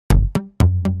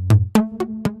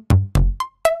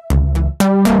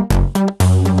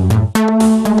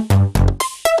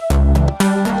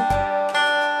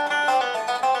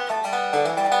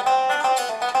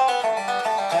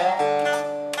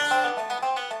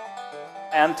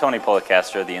I'm Tony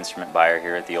Polecastro, the instrument buyer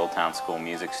here at the Old Town School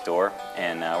Music Store,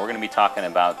 and we're going to be talking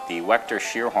about the Wechter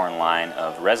Scheerhorn line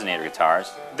of resonator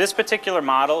guitars. This particular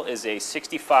model is a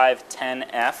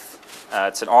 6510F.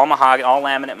 It's an all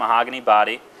laminate mahogany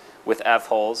body with F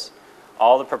holes.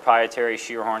 All the proprietary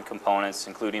Scheerhorn components,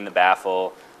 including the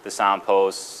baffle, the sound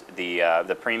posts,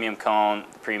 the premium cone,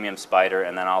 the premium spider,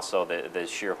 and then also the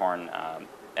Scheerhorn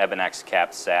Ebonex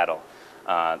capped saddle.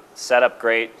 Set up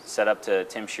great, set up to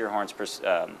Tim Scheerhorn's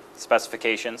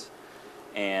specifications,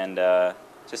 and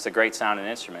just a great sounding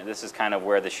instrument. This is kind of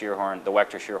where the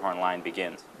Wechter Scheerhorn line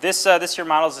begins. This here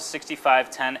model is a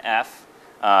 6510F.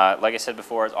 Like I said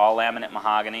before, it's all laminate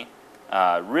mahogany.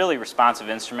 Really responsive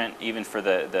instrument, even for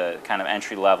the kind of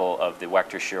entry level of the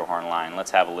Wechter Scheerhorn line.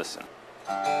 Let's have a listen.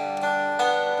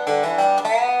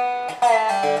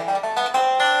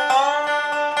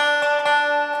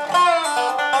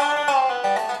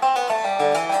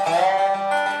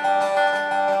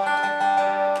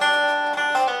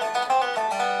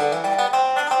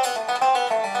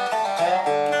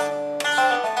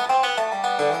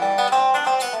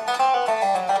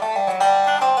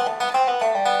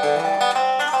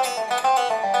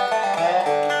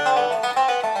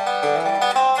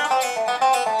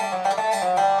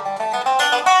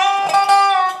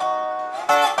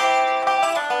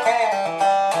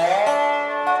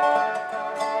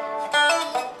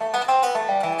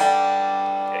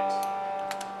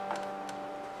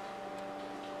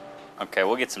 Okay,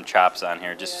 we'll get some chops on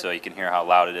here just so you can hear how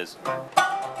loud it is.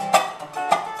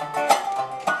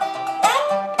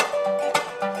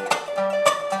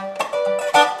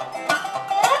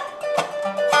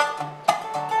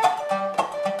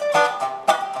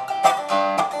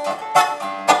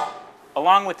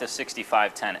 Along with the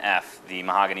 6510F, the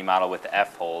mahogany model with the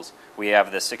F holes, we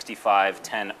have the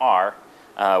 6510R,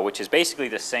 which is basically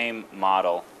the same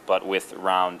model but with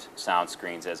round sound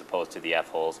screens as opposed to the F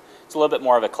holes. It's a little bit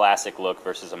more of a classic look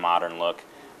versus a modern look.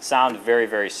 Sound very,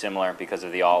 very similar because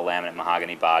of the all laminate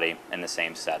mahogany body and the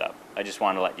same setup. I just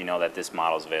wanted to let you know that this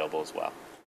model is available as well.